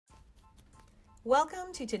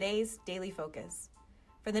Welcome to today's Daily Focus.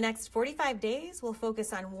 For the next 45 days, we'll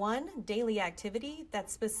focus on one daily activity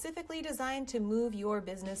that's specifically designed to move your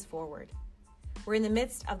business forward. We're in the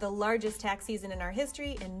midst of the largest tax season in our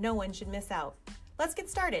history, and no one should miss out. Let's get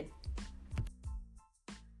started.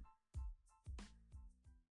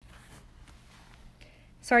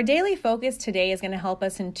 So our daily focus today is going to help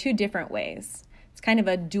us in two different ways. It's kind of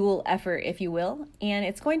a dual effort, if you will, and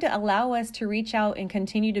it's going to allow us to reach out and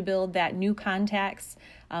continue to build that new contacts,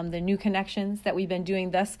 the new connections that we've been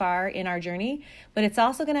doing thus far in our journey, but it's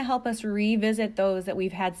also going to help us revisit those that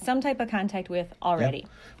we've had some type of contact with already. Yep.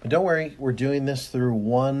 But don't worry, we're doing this through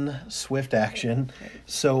one swift action.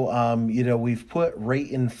 So, we've put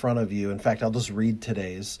right in front of you. In fact, I'll just read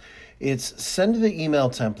today's. It's send the email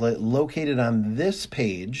template located on this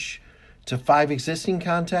page to 5 existing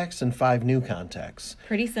contacts and 5 new contacts.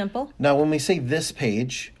 Pretty simple. Now, when we say this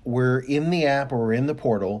page, we're in the app or we're in the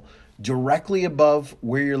portal. Directly above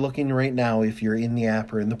where you're looking right now, if you're in the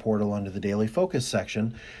app or in the portal under the Daily Focus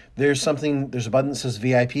section, there's a button that says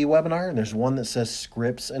VIP webinar, and there's one that says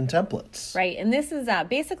scripts and templates. Right, and this is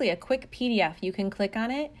basically a quick PDF. You can click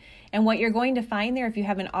on it, and what you're going to find there, if you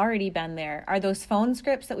haven't already been there, are those phone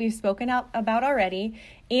scripts that we've spoken about already,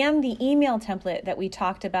 and the email template that we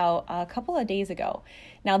talked about a couple of days ago.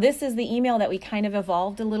 Now, this is the email that we kind of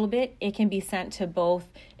evolved a little bit. It can be sent to both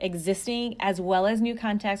existing as well as new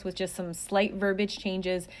contacts with just some slight verbiage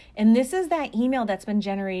changes. And this is that email that's been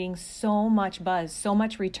generating so much buzz, so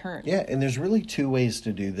much return. Yeah, and there's really 2 ways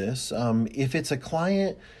to do this. If it's a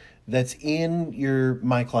client that's in your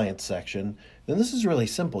My Clients section, then this is really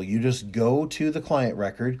simple. You just go to the client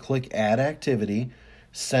record, click Add Activity,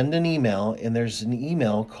 send an email, and there's an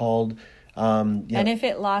email called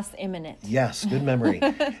Benefit loss imminent. Yes, good memory.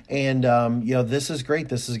 And, this is great.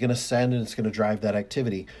 This is going to send and it's going to drive that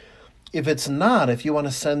activity. If it's not, if you want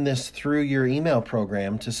to send this through your email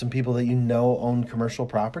program to some people that you know own commercial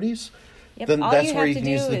properties, then that's where you can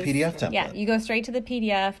use the PDF template. Yeah, you go straight to the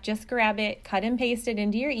PDF, just grab it, cut and paste it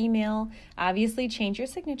into your email, obviously change your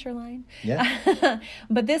signature line. Yeah.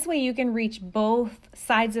 But this way you can reach both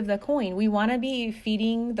sides of the coin. We want to be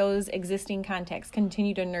feeding those existing contacts,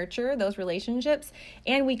 continue to nurture those relationships,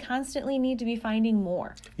 and we constantly need to be finding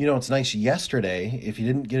more. It's nice. Yesterday, if you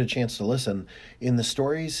didn't get a chance to listen, in the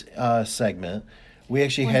stories segment, we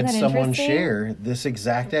actually had someone share this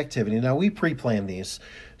exact activity. Now, we pre-planned these,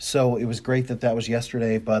 so it was great that was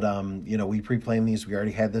yesterday, but, we pre-planned these. We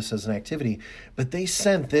already had this as an activity, but they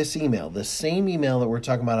sent this email, the same email that we're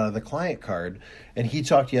talking about out of the client card, and he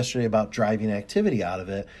talked yesterday about driving activity out of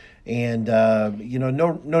it, and,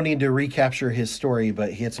 no need to recapture his story,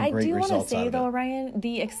 but he had some great results out of it. I do want to say, though, Ryan,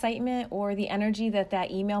 the excitement or the energy that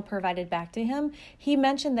email provided back to him, he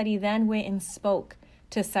mentioned that he then went and spoke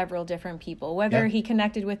to several different people, whether he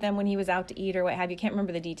connected with them when he was out to eat or what have you. Can't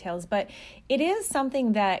remember the details, but it is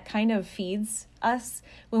something that kind of feeds us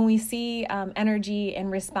when we see energy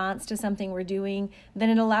and response to something we're doing. Then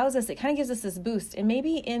it kind of gives us this boost. And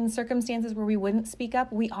maybe in circumstances where we wouldn't speak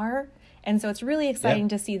up, we are. And so it's really exciting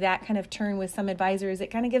to see that kind of turn with some advisors.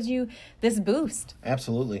 It kind of gives you this boost.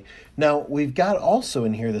 Absolutely. Now, we've got also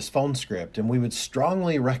in here this phone script, and we would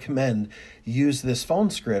strongly recommend use this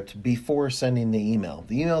phone script before sending the email.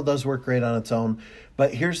 The email does work great on its own,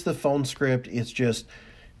 but here's the phone script. It's just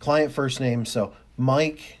client first name. So,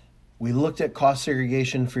 Mike, we looked at cost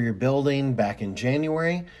segregation for your building back in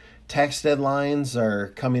January. Tax deadlines are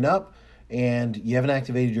coming up, and you haven't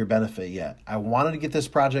activated your benefit yet. I wanted to get this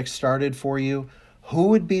project started for you. Who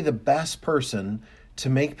would be the best person to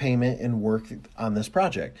make payment and work on this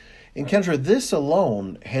project? And Kendra, this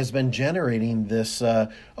alone has been generating this,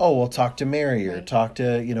 we'll talk to Mary or talk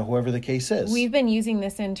to, whoever the case is. We've been using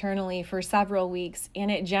this internally for several weeks, and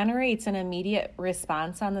it generates an immediate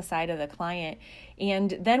response on the side of the client.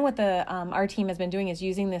 And then what our team has been doing is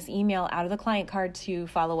using this email out of the client card to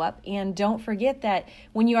follow up. And don't forget that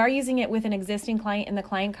when you are using it with an existing client in the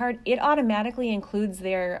client card, it automatically includes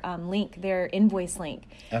their link, their invoice link.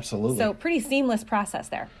 Absolutely. So pretty seamless process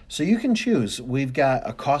there. So you can choose. We've got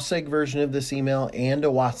a cost seg version of this email and a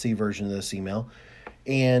WOTC version of this email.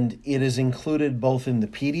 And it is included both in the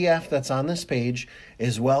PDF that's on this page,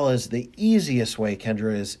 as well as the easiest way,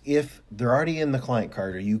 Kendra, is if they're already in the client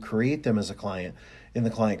card or you create them as a client in the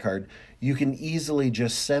client card, you can easily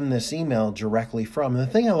just send this email directly from. And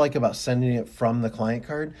the thing I like about sending it from the client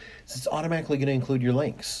card is it's automatically going to include your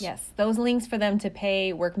links. Yes, those links for them to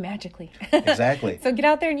pay work magically. Exactly. So get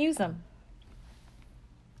out there and use them.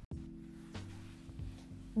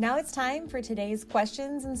 Now it's time for today's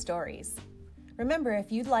questions and stories. Remember,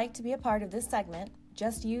 if you'd like to be a part of this segment,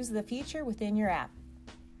 just use the feature within your app.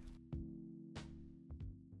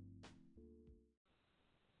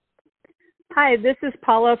 Hi, this is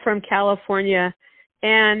Paula from California,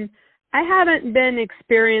 and I haven't been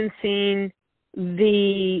experiencing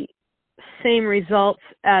the same results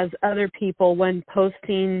as other people when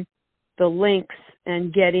posting the links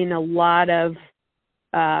and getting a lot of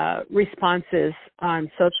responses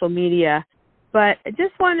on social media. But I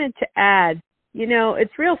just wanted to add,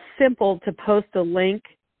 it's real simple to post a link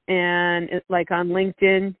and like on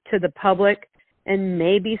LinkedIn to the public, and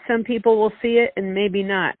maybe some people will see it and maybe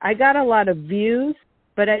not. I got a lot of views,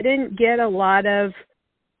 but I didn't get a lot of,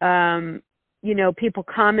 people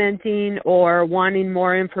commenting or wanting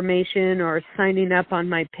more information or signing up on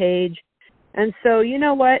my page. And so, you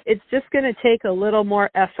know what? It's just going to take a little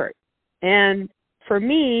more effort. And for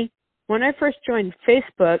me, when I first joined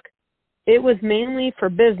Facebook, it was mainly for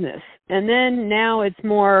business. And then now it's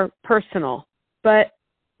more personal. But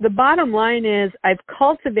the bottom line is I've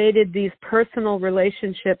cultivated these personal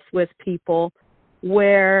relationships with people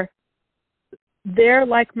where they're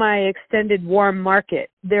like my extended warm market.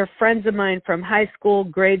 They're friends of mine from high school,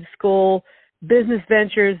 grade school, business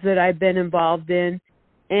ventures that I've been involved in.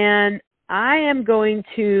 And I am going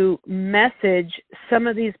to message some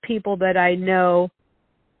of these people that I know.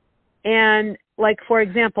 And like, for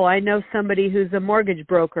example, I know somebody who's a mortgage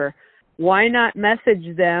broker. Why not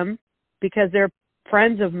message them, because they're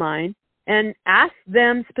friends of mine, and ask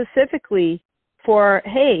them specifically for,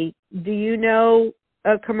 hey, do you know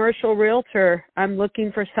a commercial realtor? I'm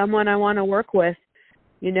looking for someone I want to work with.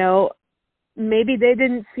 Maybe they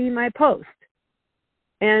didn't see my post.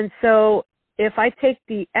 And so if I take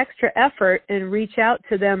the extra effort and reach out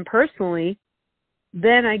to them personally,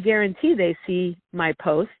 then I guarantee they see my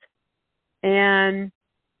post and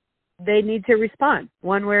they need to respond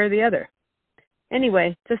one way or the other.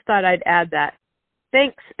 Anyway, just thought I'd add that.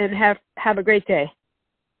 Thanks, and have a great day.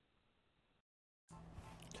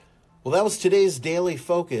 Well, that was today's Daily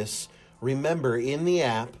Focus. Remember, in the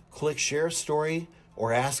app, click Share a Story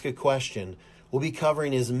or Ask a Question. We'll be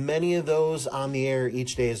covering as many of those on the air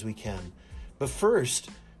each day as we can. But first,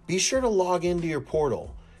 be sure to log into your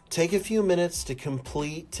portal. Take a few minutes to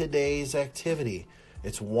complete today's activity.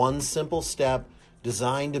 It's one simple step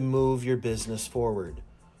designed to move your business forward.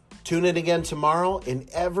 Tune in again tomorrow and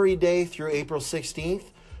every day through April 16th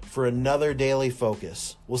for another Daily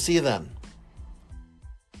Focus. We'll see you then.